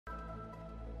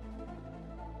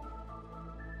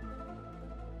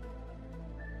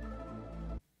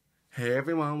Hey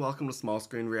everyone, welcome to Small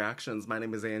Screen Reactions. My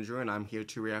name is Andrew and I'm here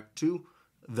to react to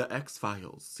The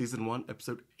X-Files, Season 1,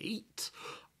 Episode 8.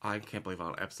 I can't believe I'm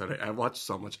on Episode 8. I've watched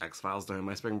so much X-Files during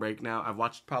my spring break now. I've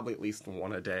watched probably at least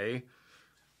one a day.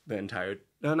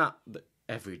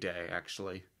 Every day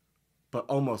actually, but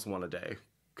almost one a day.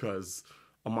 Because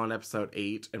I'm on Episode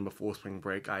 8 and before spring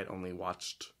break I'd only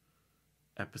watched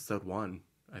Episode 1,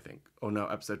 I think. Oh no,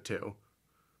 Episode 2.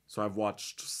 So I've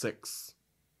watched 6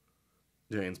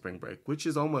 during spring break, which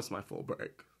is almost my full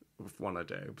break with one a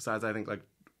day. Besides, I think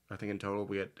in total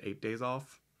we had 8 days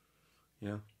off.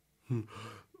 Yeah.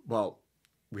 Well,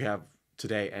 we have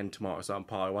today and tomorrow, so I'll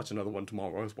probably watch another one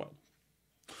tomorrow as well.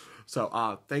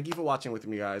 So, thank you for watching with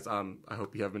me, guys. I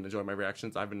hope you have been enjoying my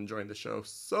reactions. I've been enjoying the show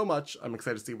so much. I'm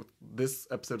excited to see what this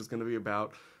episode is going to be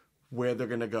about, where they're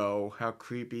going to go, how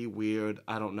creepy, weird,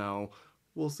 I don't know.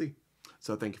 We'll see.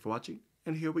 So, thank you for watching,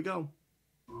 and here we go.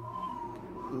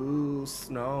 Ooh,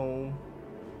 snow.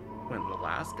 We're in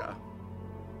Alaska.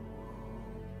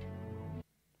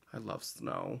 I love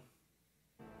snow.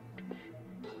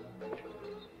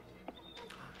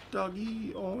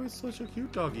 Doggy. Oh, it's such a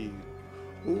cute doggy.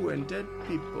 Ooh, and dead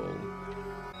people.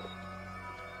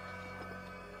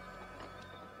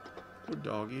 Poor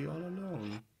doggy, all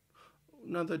alone.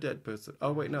 Another dead person.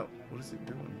 Oh, wait, no. What is he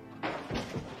doing?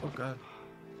 Oh, God.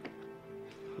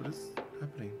 What is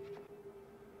happening?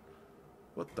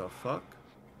 What the fuck?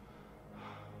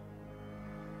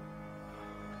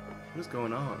 What is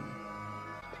going on?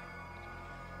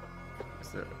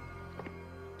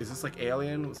 Is this like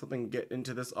Alien? Will something get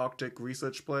into this Arctic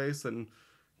research place and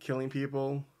killing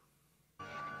people?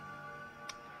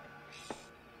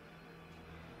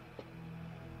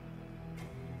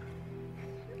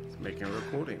 It's making a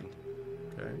recording.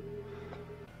 Okay.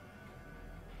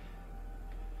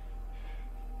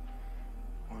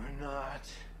 We're not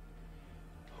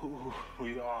who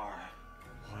we are.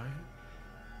 What?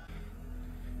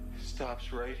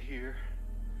 Stops right here.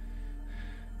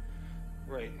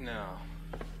 Right now.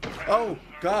 Oh,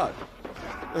 God.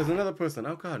 There's another person.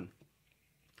 Oh, God.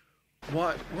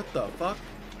 What? What the fuck?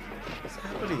 What's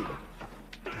happening?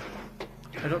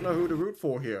 I don't know who to root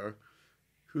for here.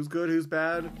 Who's good, who's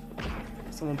bad?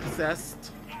 Someone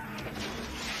possessed?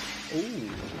 Ooh.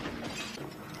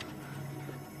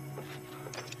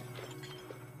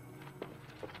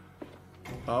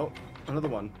 Oh, another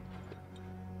one. It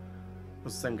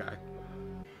was the same guy.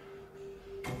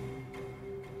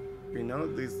 We know at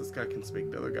least this guy can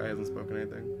speak. The other guy hasn't spoken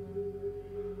anything.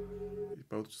 They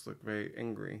both just look very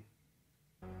angry.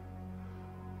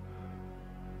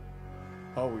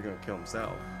 Oh, we're gonna kill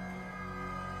himself.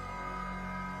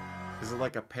 Is it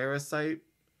like a parasite?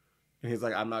 And he's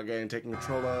like, I'm not getting taken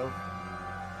control of.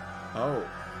 Oh.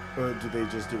 Or do they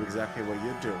just do exactly what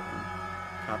you're doing?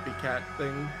 Copycat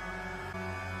thing?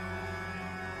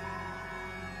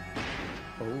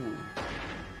 Oh.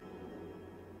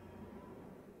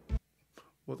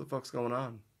 What the fuck's going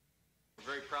on? We're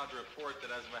very proud to report that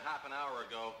as of a half an hour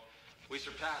ago, we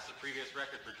surpassed the previous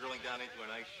record for drilling down into an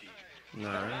ice sheet.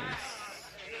 Nice.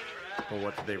 But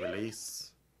what did they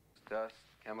release? Dust,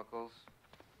 chemicals,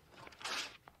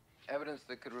 evidence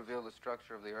that could reveal the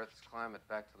structure of the Earth's climate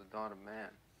back to the dawn of man.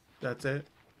 That's it?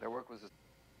 Their work was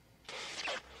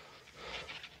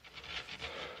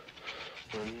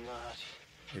We're not.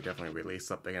 They definitely released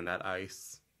something in that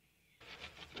ice.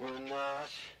 We're not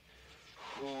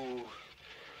who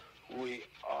we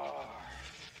are.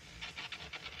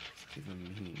 What's it even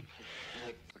mean?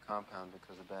 the compound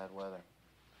because of bad weather.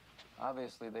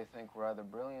 Obviously, they think we're either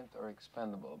brilliant or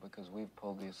expendable because we've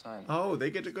pulled the assignment. Oh, they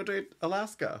get to go to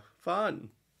Alaska.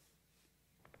 Fun.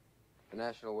 The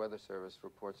National Weather Service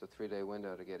reports a 3-day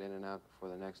window to get in and out before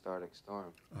the next Arctic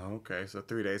storm. Okay, so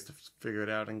 3 days to figure it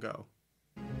out and go.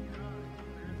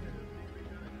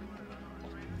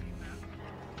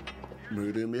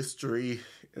 Murder mystery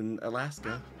in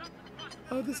Alaska.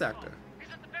 Oh, this actor.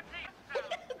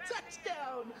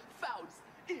 Touchdown! Faust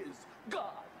is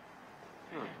God!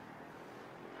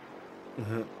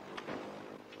 There's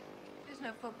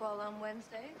no football on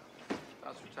Wednesday.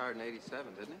 Faust retired in '87,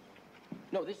 didn't he?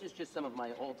 No, this is just some of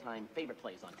my all-time favorite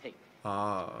plays on tape.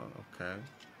 Ah, okay.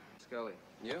 Scully.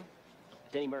 You?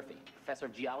 Denny Murphy, professor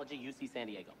of geology, UC San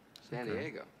Diego. San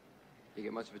Diego. You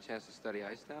get much of a chance to study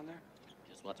ice down there?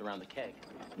 Just what's around the keg.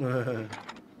 How you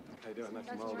doing?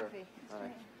 That's Mulder. Murphy.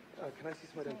 Hi. Can I see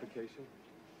some identification?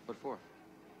 What for?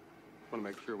 Want to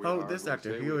make sure we Oh, are this who we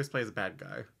actor. say He we- always plays a bad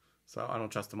guy. So I don't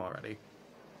trust him already.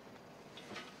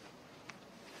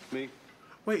 Me?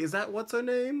 Wait, is that what's her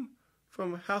name?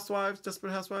 From Housewives?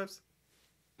 Desperate Housewives?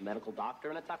 Medical doctor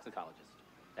and a toxicologist.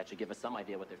 That should give us some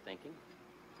idea what they're thinking.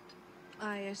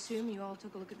 I assume you all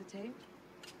took a look at the tape?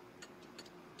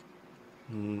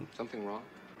 Something wrong?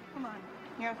 Come on.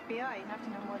 You're FBI. You have to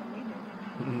know more than we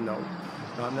do. No,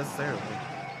 not necessarily.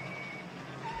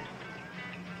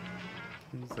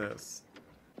 Who's this?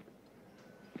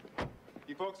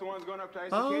 You folks the ones going up to Icy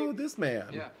Oh, Cape? this man.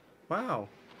 Yeah. Wow.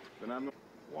 Then I'm the...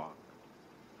 Walk.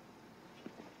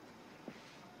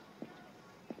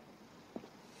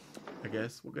 I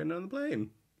guess we're getting on the plane.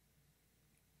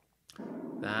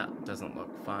 That doesn't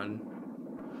look fun.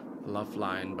 I love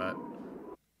flying, but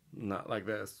not like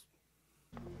this.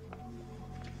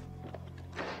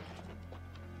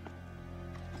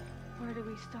 Where do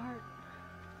we start?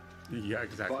 Yeah,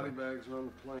 exactly. Body bags are on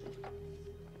the plane.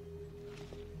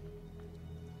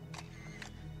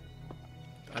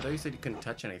 I thought you said you couldn't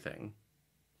touch anything.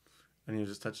 And you're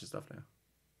just touching stuff now.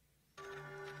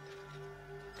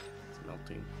 It's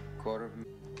melting. Quarter of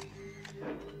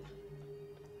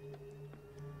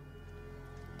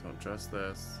Don't trust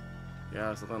this.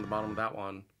 Yeah, something on the bottom of that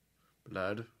one.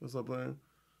 Blood or something.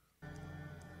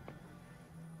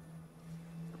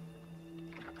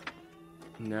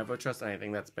 Never trust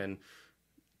anything that's been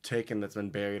taken, that's been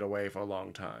buried away for a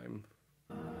long time.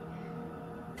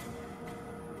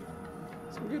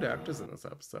 Some good actors in this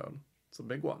episode. Some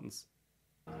big ones.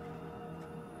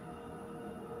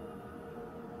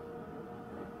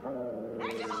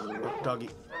 Oh, doggy.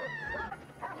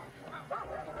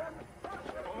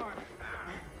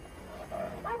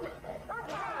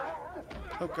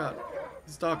 Oh god,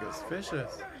 this dog is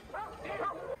vicious.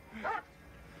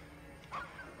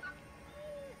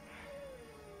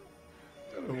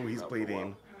 Oh, he's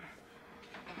bleeding.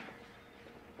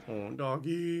 Oh,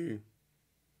 doggy.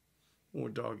 Oh,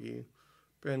 doggy.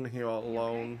 Been here all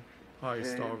alone. Probably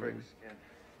starving.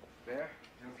 There?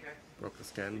 You okay? Broke the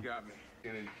skin. You got me.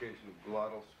 An indication of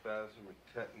glottal spasm or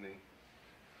tetany.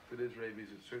 If it is rabies,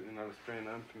 it's certainly not a strain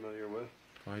I'm familiar with.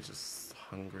 Probably just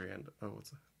hungry and... Oh, what's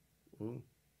that? Ooh.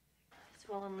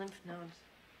 Swollen lymph nodes.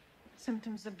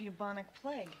 Symptoms of bubonic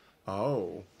plague.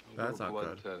 Oh, that's A not little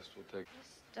good. blood test will take.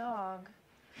 This dog,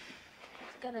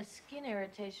 it's got a skin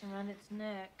irritation around its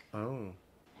neck. Oh.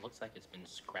 Looks like it's been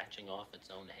scratching off its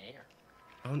own hair.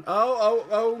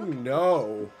 Oh,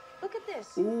 no. Look at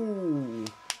this. Ooh.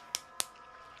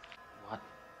 What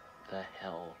the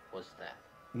hell was that?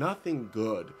 Nothing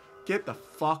good. Get the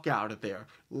fuck out of there.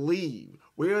 Leave.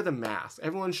 Wear the mask.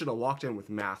 Everyone should have walked in with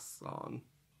masks on.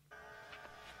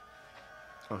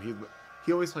 Oh,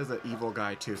 he always plays an evil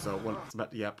guy too, so when it's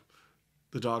about, yep.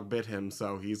 The dog bit him,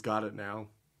 so he's got it now.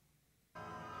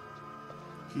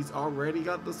 He's already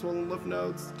got the swollen lymph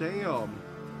nodes? Damn.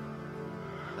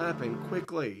 That happened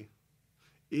quickly.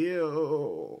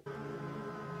 Ew.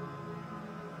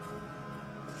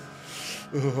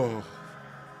 Ugh.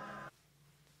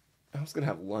 I was gonna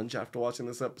have lunch after watching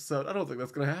this episode. I don't think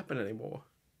that's gonna happen anymore.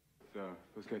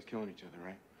 Those guys killing each other,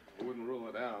 right? I wouldn't rule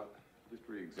it out. Just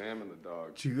re-examine the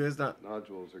dog. Do you guys not?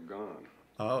 Nodules are gone.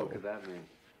 Oh, What could that mean?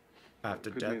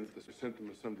 after Could death, mean it's a symptom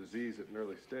of some disease at an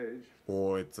early stage.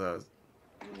 or it's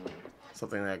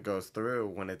something that goes through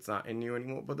when it's not in you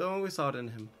anymore. But then we saw it in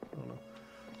him. I don't know.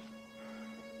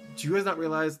 Do you guys not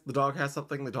realize the dog has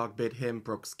something? The dog bit him,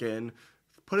 broke skin.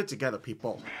 Put it together,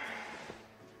 people.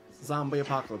 Zombie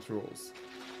apocalypse rules.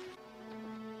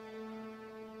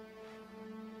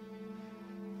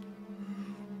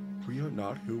 We are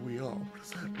not who we are. What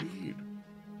does that mean?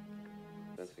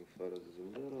 Sensing photos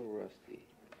is a little rusty.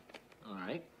 All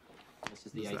right. This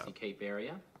is the What's Icy that? Cape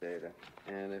area. Data.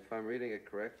 And if I'm reading it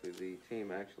correctly, the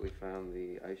team actually found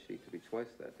the ice sheet to be twice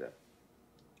that depth.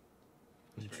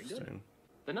 Very good. Interesting.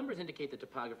 The numbers indicate the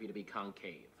topography to be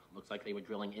concave. Looks like they were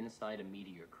drilling inside a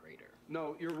meteor crater.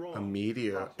 No, you're wrong. A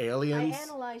meteor. I Aliens?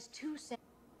 analyzed 2 samples.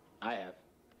 I have.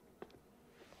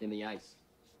 In the ice.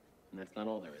 And that's not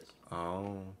all there is.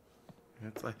 Oh.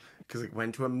 It's like, because it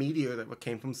went to a meteor that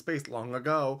came from space long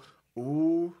ago.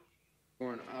 Ooh.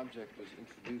 Foreign object was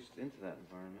introduced into that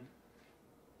environment.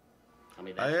 I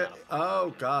mean, that's not a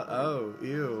Oh, God. Oh,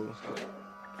 ew.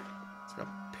 It's got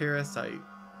a parasite.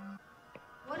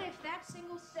 What if that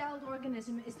single-celled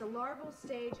organism is the larval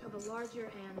stage of a larger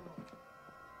animal?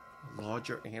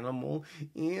 Larger animal?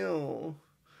 Ew.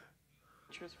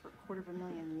 Creatures for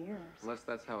 250,000 years. Unless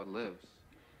that's how it lives.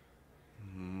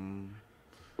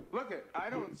 Look it, I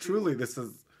don't see- Truly, this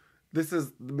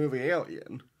is the movie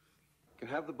Alien. Can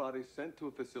have the body sent to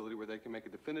a facility where they can make a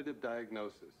definitive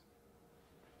diagnosis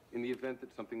in the event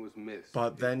that something was missed.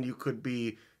 But then you could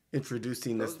be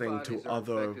introducing this Those thing to bodies are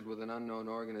other... infected with an unknown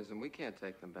organism. We can't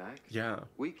take them back. Yeah.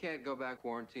 We can't go back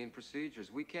quarantine procedures.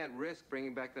 We can't risk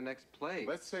bringing back the next plague.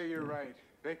 Let's say you're right.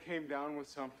 They came down with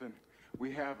something.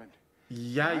 We haven't.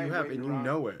 Yeah, you Right, have, wait, and you're you wrong.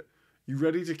 know it. You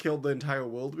ready to kill the entire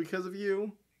world because of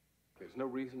you? There's no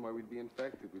reason why we'd be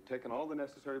infected. We've taken all the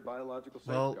necessary biological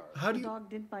Well, safeguards. how do The you... dog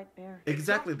did bite Bear.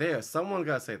 Exactly there. Someone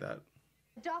gotta say that.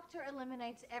 The doctor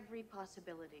eliminates every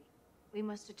possibility. We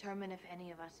must determine if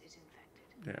any of us is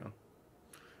infected.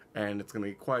 Yeah. And it's gonna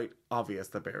be quite obvious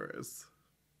that Bear is.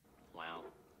 Wow.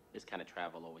 This kind of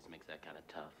travel always makes that kind of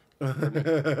tough.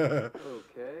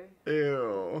 Okay.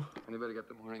 Ew. Anybody got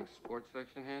the morning sports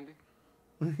section handy?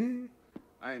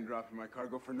 I ain't dropping my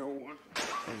cargo for no one.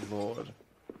 Oh, Lord.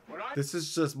 This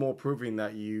is just more proving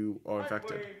that you are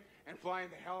infected. And flying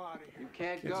the hell out of here. You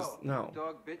can't Can't go. just- no.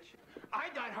 Dog bitch. I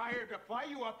got hired to fly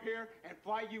you up here and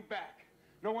fly you back.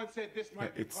 No one said this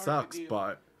might be It part sucks, of the deal.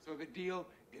 but So the deal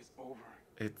is over.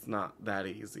 it's not that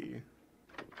easy.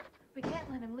 We can't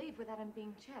let him leave without him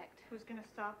being checked. Who's gonna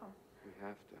stop him? We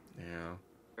have to. Yeah.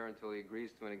 There until he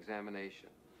agrees to an examination.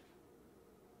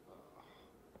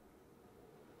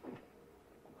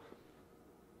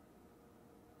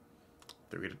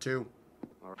 3-2.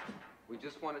 All right. We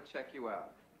just want to check you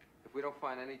out. If we don't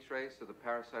find any trace of the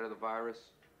parasite or the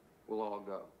virus, we'll all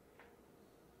go.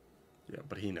 Yeah,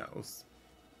 but he knows.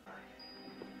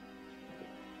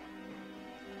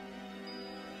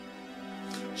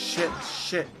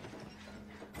 Shit.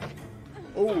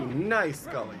 Oh, nice,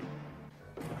 Scully.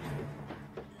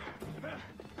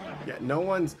 Yeah, no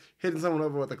one's hitting someone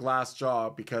over with a glass jaw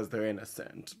because they're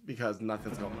innocent, because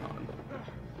nothing's going on.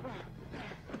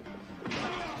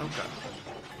 Okay.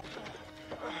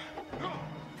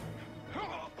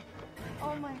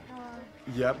 Oh my god.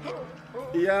 Yep.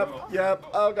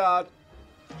 Oh god.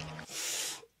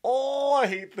 Oh, I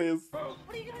hate this. What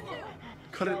are you gonna do?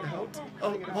 Cut it out.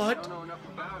 Oh, what? Know enough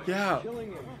about it. Yeah.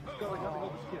 Killing him. Scully, how the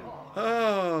hell the skin?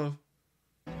 Oh.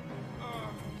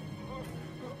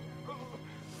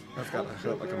 That's gotta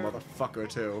hurt like a motherfucker,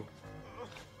 too.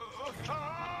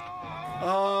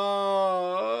 Oh.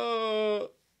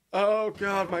 Oh,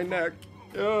 God, my neck.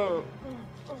 Oh.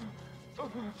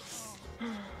 Hold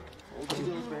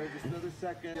still, Bear. Just another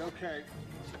second. Okay.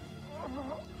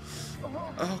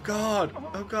 Oh, God.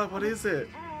 Oh, God, what is it?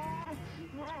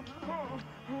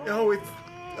 Oh,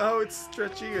 it's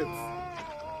stretchy.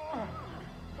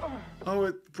 Oh,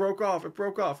 it broke off.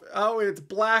 Oh, it's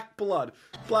black blood.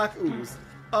 Black ooze.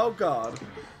 Oh, God.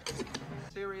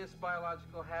 Serious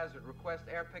biological hazard. Request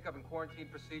air pickup and quarantine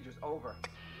procedures. Over.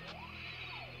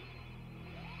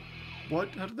 What?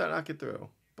 How did that not get through?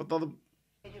 But the other...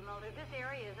 Agent Mulder, this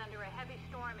area is under a heavy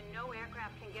storm and no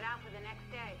aircraft can get out for the next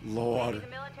day. Lord. Maybe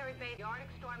the military base, the Arctic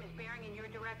storm is bearing in your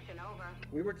direction. Over.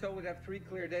 We were told we'd have 3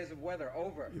 clear days of weather.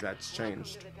 Over. That's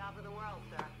changed. Welcome to the top of the world,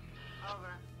 sir.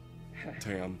 Over.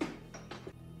 Damn.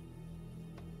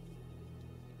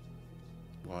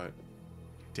 What?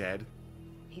 Dead?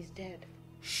 He's dead.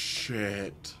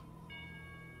 Shit.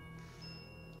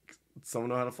 Someone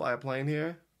know how to fly a plane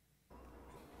here?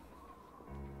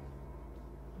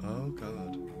 Oh,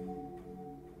 God.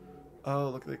 Oh,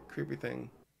 look at the creepy thing.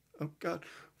 Oh, God.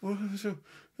 What is it?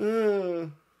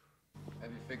 Have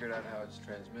you figured out how it's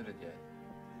transmitted yet?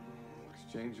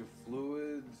 Exchange of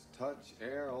fluids, touch,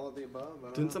 air, all of the above. I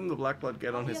don't Didn't know. some of the black blood get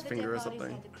on All the his other finger or dead bodies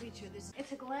something? had the creature.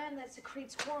 It's a gland that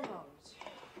secretes hormones.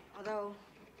 Although,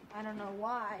 I don't know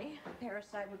why a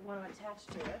parasite would want to attach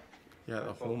to it. Yeah,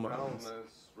 the hormones.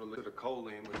 Hypothalamus related to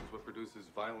choline, which is what produces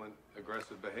violent,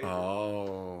 aggressive behavior.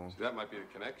 Oh. So that might be the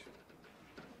connection.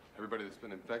 Everybody that's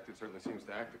been infected certainly seems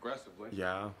to act aggressively.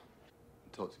 Yeah.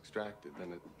 Until it's extracted,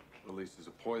 then it releases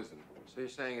a poison. So you're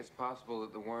saying it's possible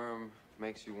that the worm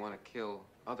makes you want to kill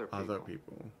other people? Other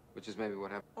people. Which is maybe what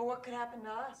happened. Or what could happen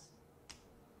to us?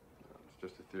 It's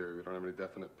just a theory. We don't have any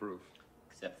definite proof.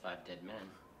 Except 5 dead men.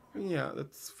 Yeah,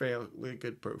 that's fairly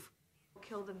good proof.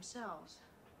 Kill themselves.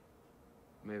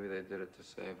 Maybe they did it to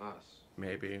save us.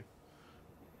 Maybe.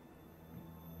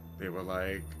 They were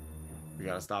like, we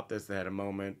gotta stop this. They had a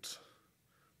moment,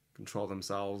 control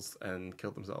themselves, and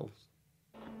kill themselves.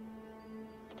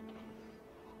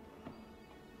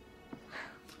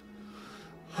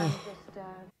 I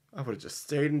would have just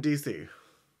stayed in D.C.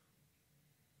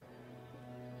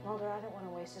 Mulder, I don't want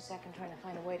to waste a second trying to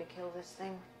find a way to kill this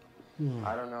thing.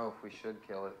 I don't know if we should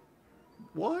kill it.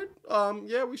 What?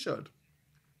 Yeah, we should.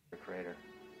 The crater.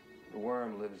 The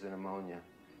worm lives in ammonia.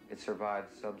 It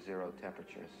survives sub-zero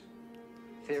temperatures.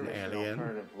 Theorists and alien.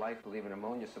 alternative life believe in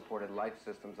ammonia-supported life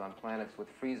systems on planets with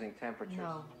freezing temperatures.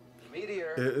 No.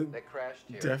 Meteor It that crashed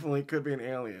here. Definitely could be an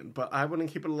alien, but I wouldn't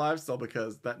keep it alive still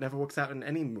because that never works out in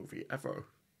any movie, ever.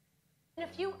 In a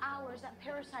few hours, that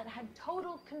parasite had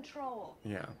total control.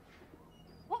 Yeah.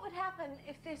 What would happen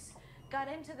if this got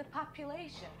into the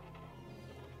population?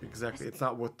 Exactly. It's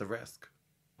not worth the risk.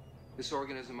 This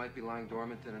organism might be lying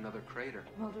dormant in another crater.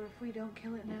 Mulder, if we don't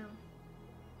kill it now,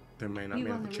 There may not we be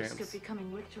run another the risk of chance.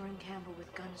 becoming Richter and Campbell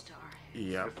with guns to our heads.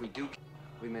 Yep. If we do,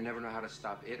 we may never know how to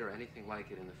stop it or anything like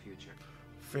it in the future.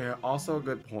 Fair. Also a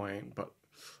good point, but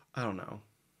I don't know.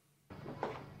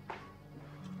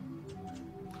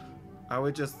 I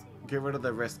would just get rid of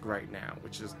the risk right now,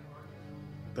 which is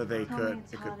that they Tell could. me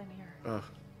it's It hot could. in here. Ugh.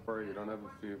 Sorry, you don't have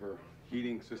a fever.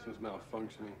 Heating system's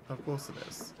malfunctioning. Of course it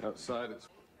is. Outside, it's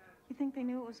You think they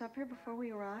knew it was up here before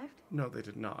we arrived? No, they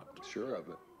did not. sure of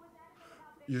it.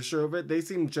 You sure of it? They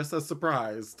seem just as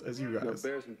surprised as you No, guys.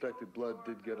 Bear's infected blood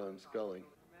did get on Scully.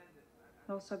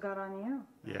 It also got on you.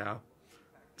 Yeah.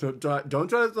 So don't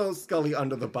try to throw Scully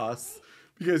under the bus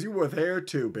because you were there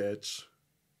too, bitch.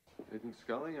 Isn't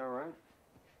Scully all right?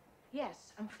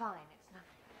 Yes, I'm fine. It's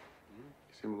nothing.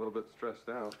 You seem a little bit stressed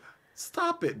out.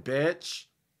 Stop it, bitch.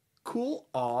 Cool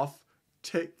off.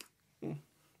 Take. It's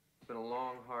been a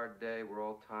long, hard day. We're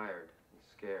all tired and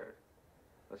scared.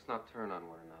 Let's not turn on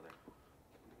one another.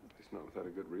 At least not without a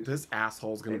good reason. This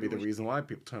asshole's gonna be the reason why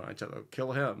people turn on each other.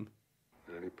 Kill him.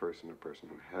 Any person or person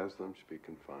who has them should be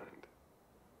confined.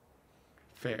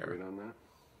 Fair. Agreed on that?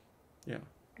 Yeah.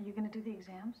 Are you going to do the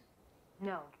exams?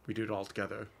 No, We do it all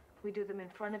together. we do them in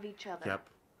front of each other. Yep.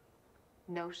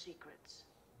 No secrets.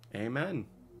 Amen.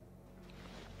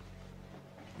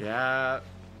 Yeah.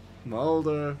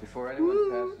 Mulder. Before anyone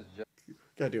passes judgment.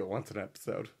 Gotta do it once an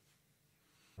episode.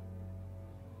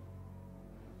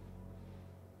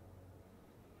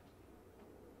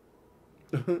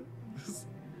 This is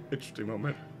an interesting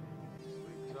moment.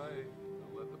 Sleep tight.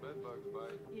 Don't let the bed bugs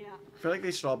bite. Yeah. I feel like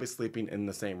they should all be sleeping in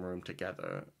the same room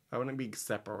together. I wouldn't be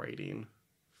separating.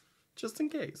 Just in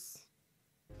case.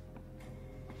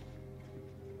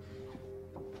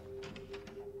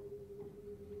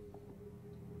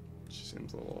 She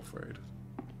seems a little afraid.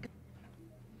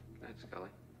 Night, Scully.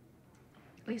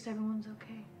 At least everyone's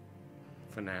okay.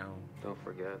 For now. Don't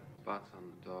forget, spots on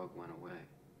the dog went away.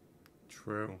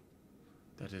 True.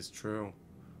 That is true.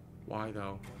 Why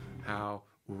though? How?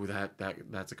 Ooh,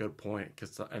 that's a good point.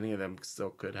 Because any of them still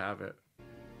could have it.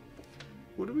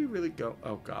 Where do we really go?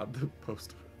 Oh god, the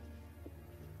poster.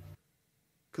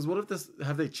 Because what if this...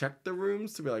 Have they checked the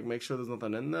rooms to be like, make sure there's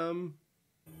nothing in them?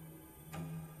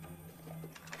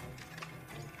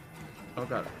 Oh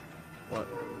god. What?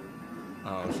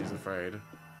 Oh, she's afraid.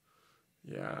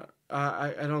 Yeah.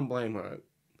 I don't blame her.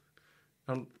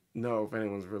 I don't know if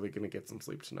anyone's really gonna get some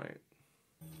sleep tonight.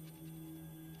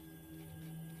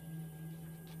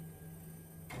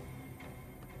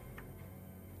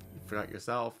 You forgot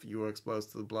yourself. You were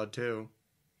exposed to the blood too.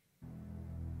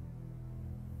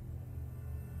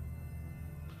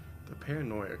 The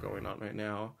paranoia going on right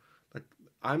now. Like,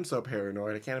 I'm so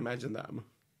paranoid, I can't imagine them.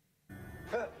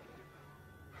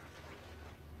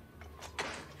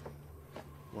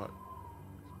 What?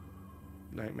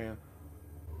 Nightmare?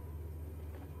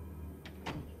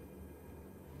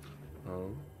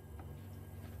 Oh.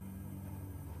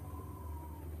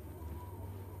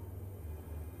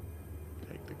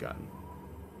 Take the gun.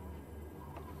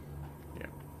 Yeah.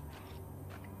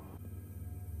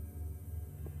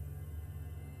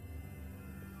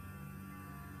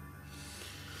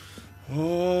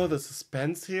 Oh, the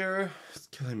suspense here is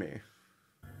killing me.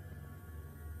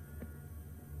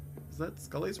 Is that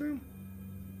Scully's room?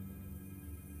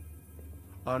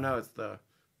 Oh no, it's the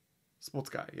sports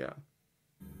guy, yeah.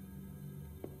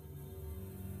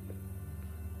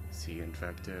 Is he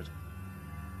infected?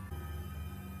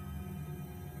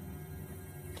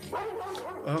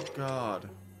 Oh god.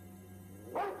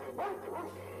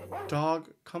 Dog,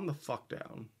 calm the fuck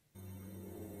down.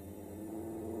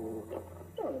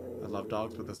 I love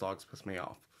dogs, but this dog's pissed me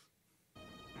off.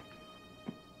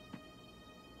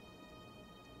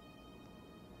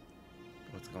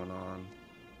 What's going on?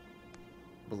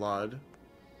 Blood.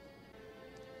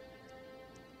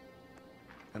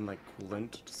 And like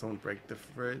coolant. Did someone break the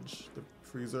fridge? The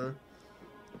freezer?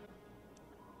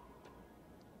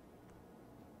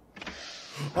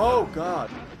 Oh god!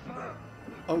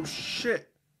 Oh shit!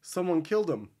 Someone killed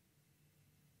him.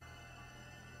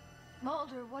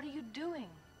 Mulder, what are you doing?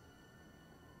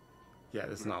 Yeah,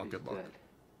 this is not a good look. Dead.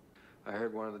 I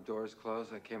heard one of the doors close.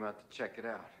 I came out to check it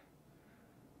out.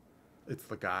 It's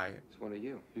the guy. It's one of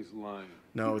you. He's lying.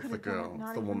 No, You it's the could've done it, girl. not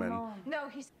It's the even woman. Mom. No,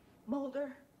 he's...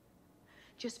 Mulder,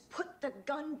 just put the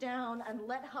gun down and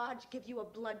let Hodge give you a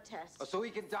blood test. Oh, so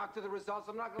he can doctor the results.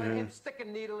 I'm not going to let him stick a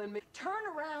needle in me. Turn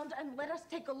around and let us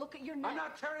take a look at your neck. I'm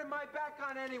not turning my back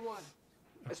on anyone.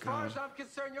 As God. far as I'm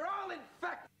concerned, you're all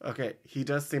infected. Okay, he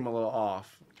does seem a little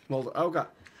off. Mulder. Oh god.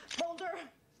 Mulder!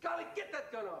 Scully, get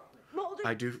that gun off me. Mulder!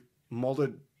 I do.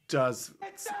 Mulder does.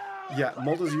 Get down! Yeah,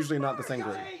 Mulder's usually not this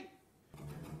angry.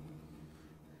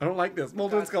 I don't like this.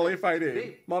 Mulder and Scully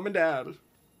fighting. Mom and Dad.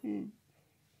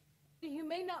 You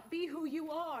may not be who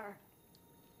you are.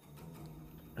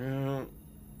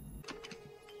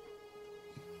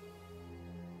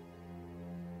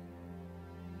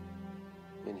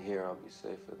 In here, I'll be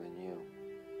safer than you.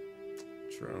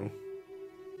 True.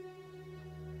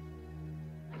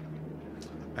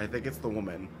 I think it's the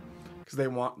woman. Because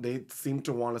they seem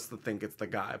to want us to think it's the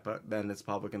guy, but then it's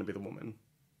probably going to be the woman.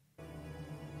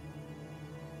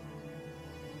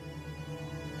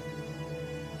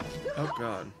 Oh,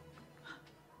 God.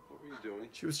 What were you doing?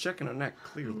 She was checking her neck,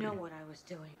 clearly. You know what I was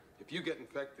doing. If you get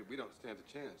infected, we don't stand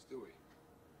a chance, do we?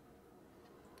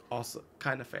 Also,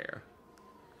 kind of fair.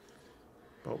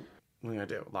 But what are we going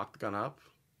to do? Lock the gun up?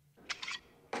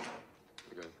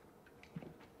 Okay.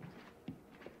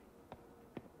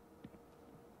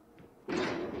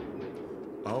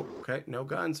 Oh, okay. No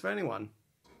guns for anyone.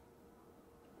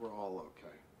 We're all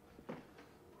okay.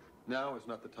 Now is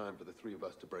not the time for the three of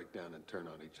us to break down and turn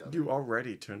on each other. You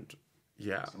already turned...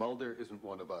 Yeah. Mulder isn't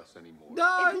one of us anymore.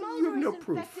 Ah, If you Mulder have no is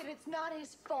proof. infected, it's not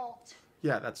his fault.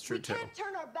 Yeah, that's true, We too. can't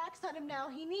turn our backs on him now.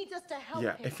 He needs us to help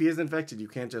Yeah, him. if he is infected, you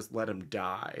can't just let him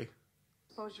die.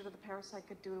 Exposure to the parasite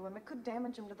could do to him. It could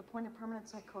damage him to the point of permanent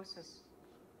psychosis.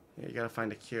 Yeah, you gotta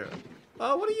find a cure.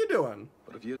 Oh, what are you doing?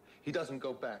 But if he doesn't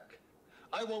go back,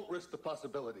 I won't risk the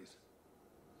possibilities.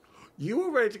 You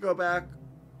were ready to go back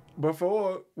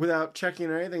before without checking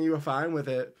or anything. You were fine with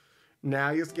it. Now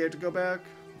you're scared to go back?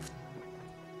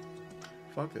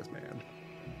 Fuck this man.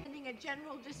 Sending a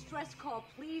general distress call.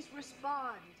 Please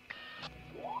respond.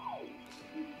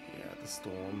 Yeah, the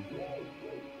storm.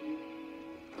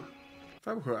 If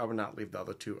I were her, I would not leave the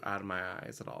other two out of my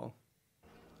eyes at all.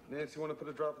 Nancy, want to put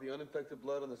a drop of the uninfected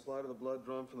blood on the slide of the blood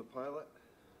drawn from the pilot?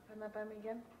 Run that by me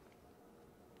again.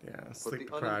 Yeah, Put sleep the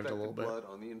deprived a uninfected little bit. blood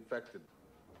on the infected.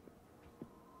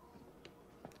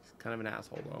 He's kind of an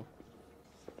asshole, though.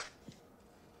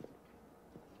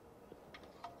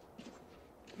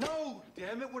 No!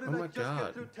 Damn it, what did Oh I my just God.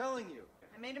 get through telling you?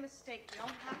 I made a mistake. You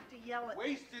don't have to yell at me.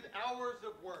 Wasted hours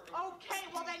of work. Okay,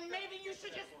 well then maybe you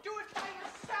should just do it by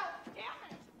yourself.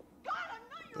 Damn it! God, I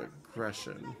know The you're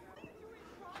aggression.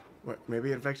 What,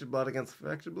 maybe infected blood against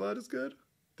infected blood is good?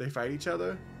 They fight each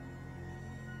other?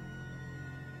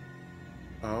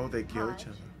 Oh, they kill each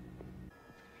other.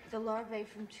 The larvae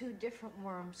from two different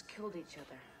worms killed each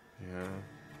other. Yeah.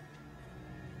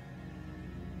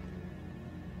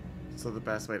 So the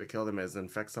best way to kill them is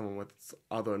infect someone with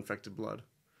other infected blood.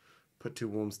 Put two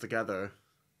worms together.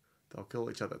 They'll kill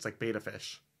each other. It's like beta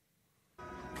fish.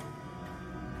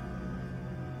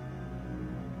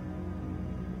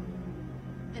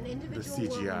 An individual The worm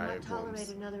will CGI not tolerate worms.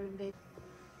 another invader.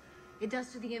 It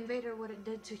does to the invader what it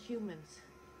did to humans.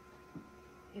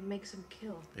 It makes them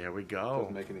kill. There we Doesn't go.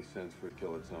 make any sense for it to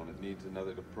kill its own. It needs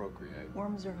another to procreate.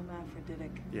 Worms are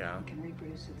hermaphroditic. Yeah. It can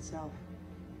reproduce itself.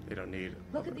 They don't need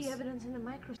Look at the others. evidence in the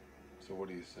microscope. So what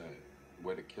do you say? The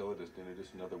way to kill it is to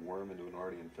introduce another worm into an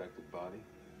already infected body?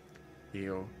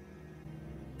 Ew.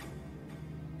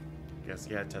 Guess,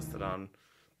 yeah, tested on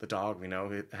the dog. We know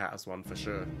it has one for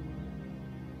sure.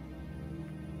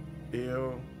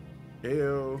 Ew.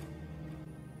 Ew.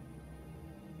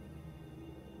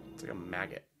 It's like a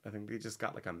maggot. I think they just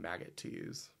got like a maggot to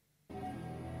use.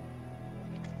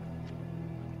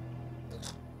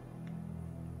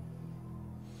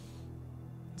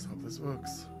 Let's hope this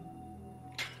works.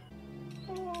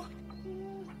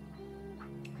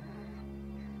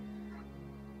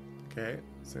 Okay,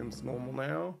 seems normal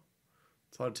now.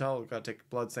 It's hard to tell. We've got to take a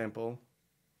blood sample.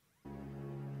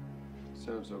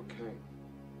 Sounds okay.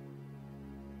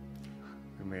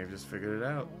 We may have just figured it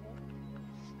out.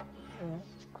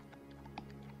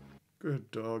 Good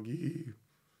doggy.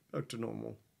 Back to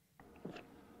normal.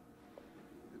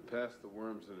 It passed the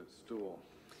worms in its stool.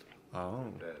 Oh.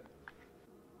 Dead.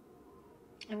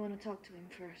 I want to talk to him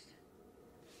first.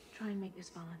 Try and make this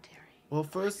voluntary. Well,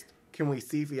 first, can we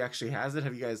see if he actually has it?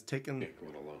 Have you guys taken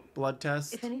Going alone. blood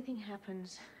tests? If anything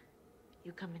happens,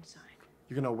 you come inside.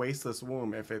 You're gonna waste this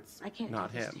worm if it's I can't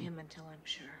not do this him. to him until I'm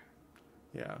sure.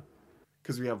 Yeah.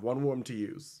 Because we have one worm to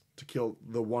use to kill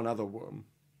the one other worm.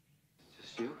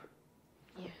 Just you?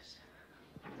 Yes.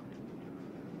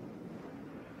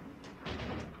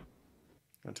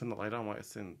 I'll turn the light on while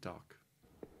it's in the dark.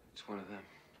 It's one of them.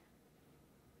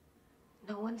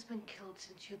 No one's been killed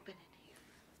since you've been in here.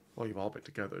 Well, you've all been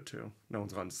together, too. No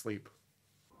one's gone to sleep.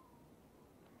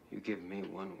 You give me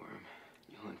one worm,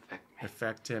 you'll infect me.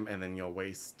 Infect him, and then you'll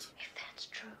waste If that's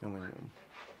true, the only worm.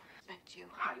 respect you.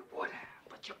 I would have,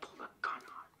 but you pulled a gun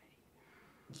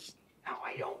on me. Now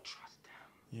I don't trust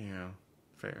him. Yeah,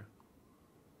 fair.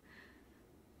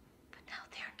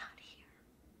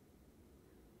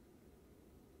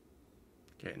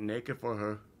 Get naked for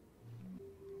her.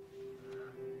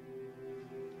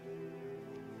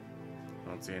 I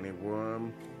don't see any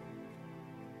worm.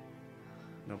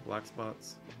 No black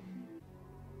spots.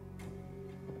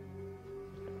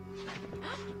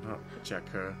 Oh, check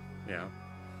her. Yeah.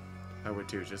 I would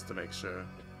too, just to make sure.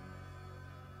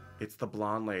 It's the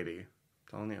blonde lady. I'm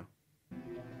telling you.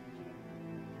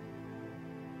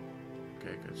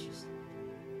 Okay, good.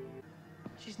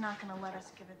 She's not gonna let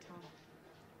us give it to him.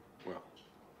 Well,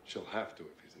 she'll have to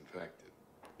if he's infected.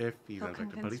 If he's He'll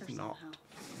infected, but convince he's her not. somehow.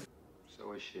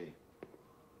 So is she.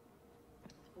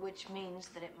 Which means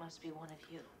that it must be one of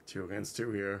you. 2 against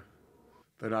 2 here.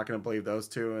 They're not going to believe those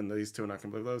two, and these two are not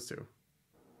going to believe those two.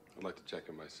 I'd like to check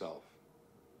him myself,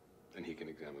 and he can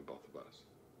examine both of us.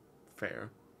 Fair.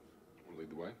 Want to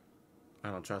lead the way? I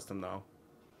don't trust him, though.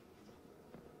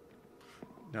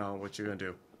 No, what you gonna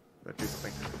do? Let's do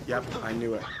something. Yep, I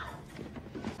knew it.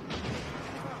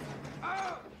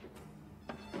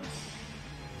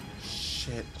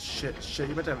 Shit, shit, shit.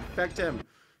 You better infect him.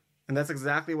 And that's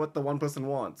exactly what the one person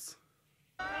wants.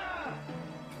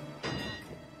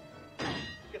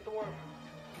 Get the worm.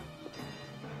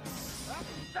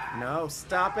 No,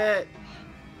 stop it.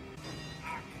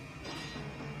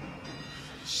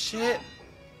 Shit.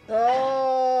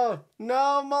 Oh,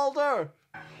 no, Mulder.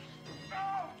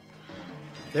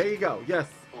 There you go. Yes.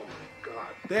 Oh my God.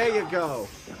 There you go.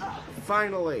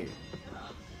 Finally.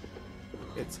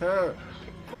 It's her.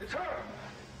 It's her.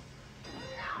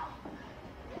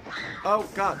 Oh,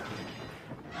 God.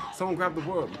 Someone grab the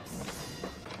worm.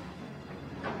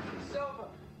 Silva.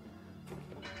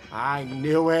 I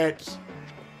knew it.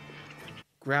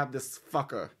 Grab this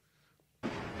fucker.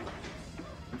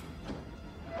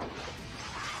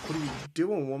 What are you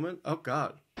doing, woman? Oh,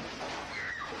 God.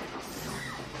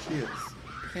 She is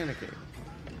panicking.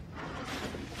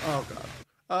 Oh, God.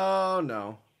 Oh,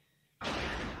 no.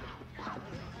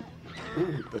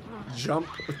 Ooh, the jump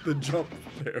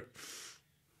there.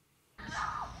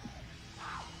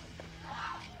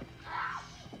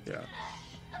 Yeah.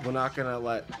 We're not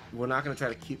gonna try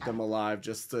to keep them alive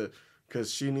just to,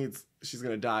 because she's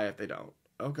gonna die if they don't.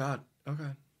 Oh, God. Oh,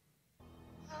 God.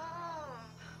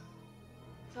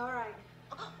 It's all right.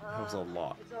 That was a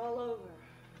lot. It's all over.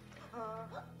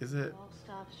 Is it? It all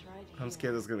stops right here. I'm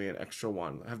scared there's gonna be an extra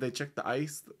one. Have they checked the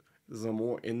ice? Is there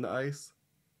more in the ice?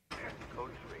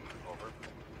 Code 3, over.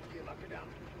 You lock her down.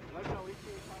 Let her know we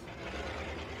see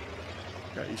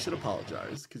Yeah, you should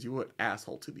apologize, because you were an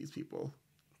asshole to these people.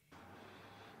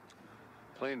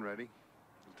 Plane ready.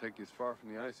 It'll take you as far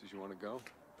from the ice as you want to go.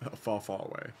 Far, far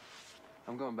away.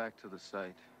 I'm going back to the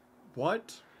site.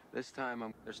 What? This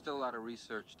time, there's still a lot of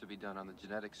research to be done on the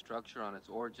genetic structure, on its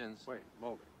origins. Wait,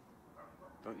 Mulder.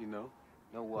 Don't you know?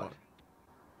 Know what?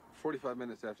 45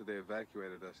 minutes after they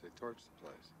evacuated us, they torched the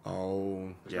place.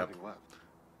 Oh, There's yep. nothing left.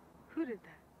 Who did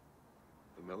that?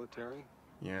 The military?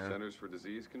 Yeah. Centers for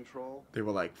Disease Control? They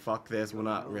were like, fuck this, we're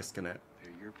not risking it.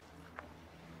 They're your...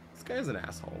 This guy's an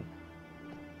asshole.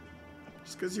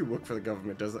 Just because you work for the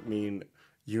government doesn't mean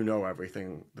you know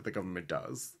everything that the government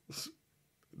does.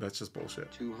 That's just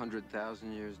bullshit.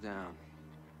 200,000 years down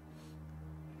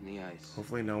in the ice.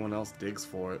 Hopefully no one else digs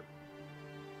for it.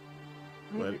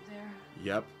 Leave it there.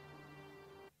 Yep.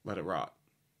 Let it rot.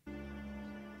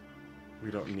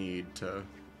 We don't need to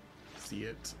see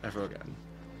it ever again.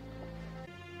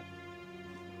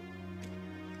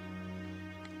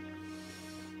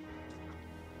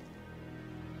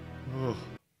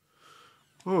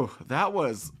 Oh, that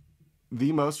was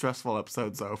the most stressful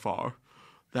episode so far.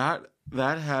 That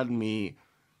had me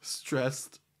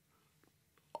stressed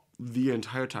the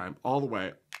entire time, all the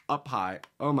way up high.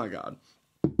 Oh my God.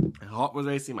 My heart was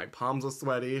racing, my palms were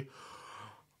sweaty,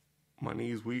 my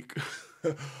knees weak.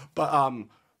 But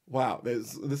wow,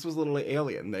 this was literally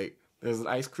alien. There's an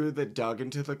ice crew that dug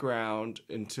into the ground,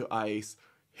 into ice,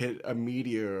 hit a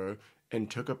meteor, and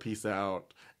took a piece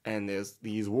out. And there's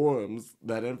these worms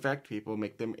that infect people,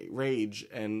 make them rage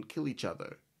and kill each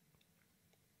other.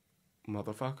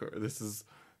 Motherfucker,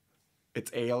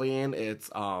 it's Alien. It's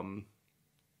what's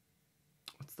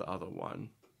the other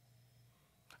one?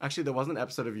 Actually, there was an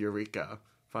episode of Eureka,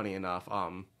 funny enough,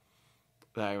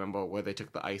 that I remember where they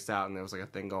took the ice out and there was like a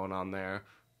thing going on there,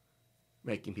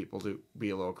 making people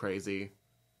be a little crazy.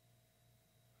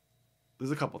 There's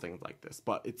a couple things like this,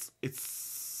 but it's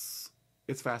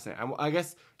fascinating. I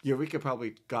guess Eureka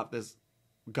probably got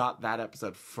that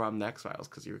episode from the X-Files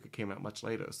because Eureka came out much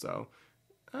later. So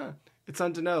it's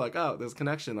fun to know, like, oh, there's a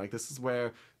connection. Like, this is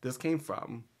where this came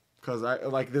from. Because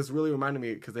this really reminded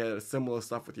me, because they had a similar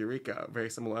stuff with Eureka, a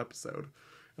very similar episode.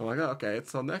 I'm like, oh, okay,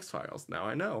 it's on the X-Files. Now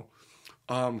I know.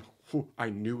 I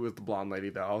knew it was the blonde lady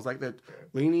though. I was like, that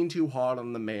leaning too hard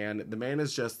on the man. The man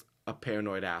is just a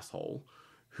paranoid asshole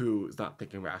who's not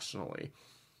thinking rationally.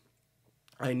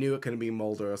 I knew it couldn't be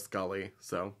Mulder or Scully,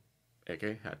 so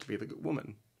AK had to be the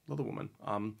woman, the woman.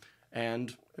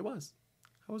 And it was.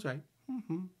 I was right.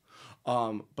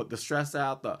 But the stress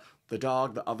out, the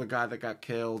dog, the other guy that got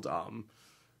killed,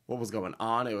 what was going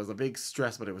on? It was a big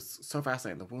stress, but it was so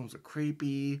fascinating. The wounds were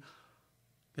creepy.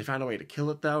 They found a way to kill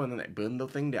it though, and then they burned the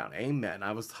thing down. Amen.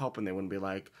 I was hoping they wouldn't be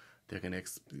like,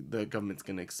 the government's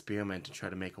gonna experiment and try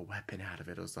to make a weapon out of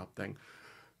it or something.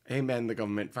 Amen. The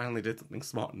government finally did something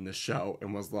smart in this show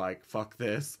and was like, fuck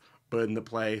this, burn the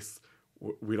place.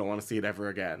 We don't want to see it ever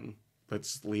again.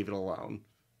 Let's just leave it alone.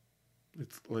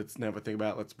 Let's never think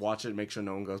about it. Let's watch it, make sure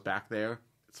no one goes back there.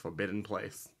 It's a forbidden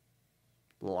place.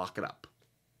 Lock it up.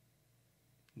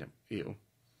 No, ew.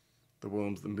 The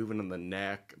wounds, the moving on the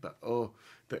neck,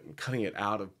 the cutting it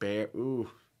out of bare, ooh.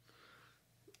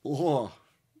 Oh,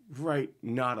 right,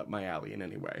 not up my alley in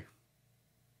any way.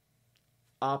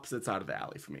 Opposite side of the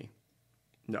alley for me.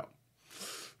 No.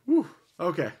 Whew,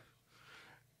 okay.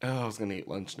 Oh, I was gonna eat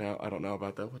lunch now. I don't know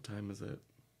about that. What time is it?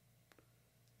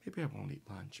 Maybe I won't eat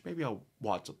lunch. Maybe I'll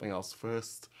watch something else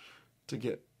first to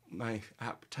get my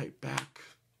appetite back.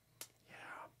 Yeah,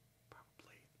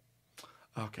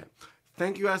 probably. Okay.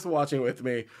 Thank you guys for watching with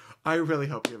me. I really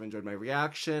hope you have enjoyed my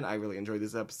reaction. I really enjoyed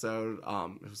this episode.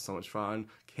 It was so much fun.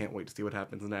 Can't wait to see what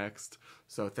happens next.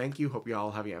 So thank you. Hope you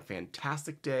all having a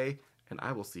fantastic day. And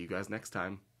I will see you guys next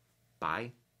time.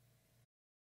 Bye.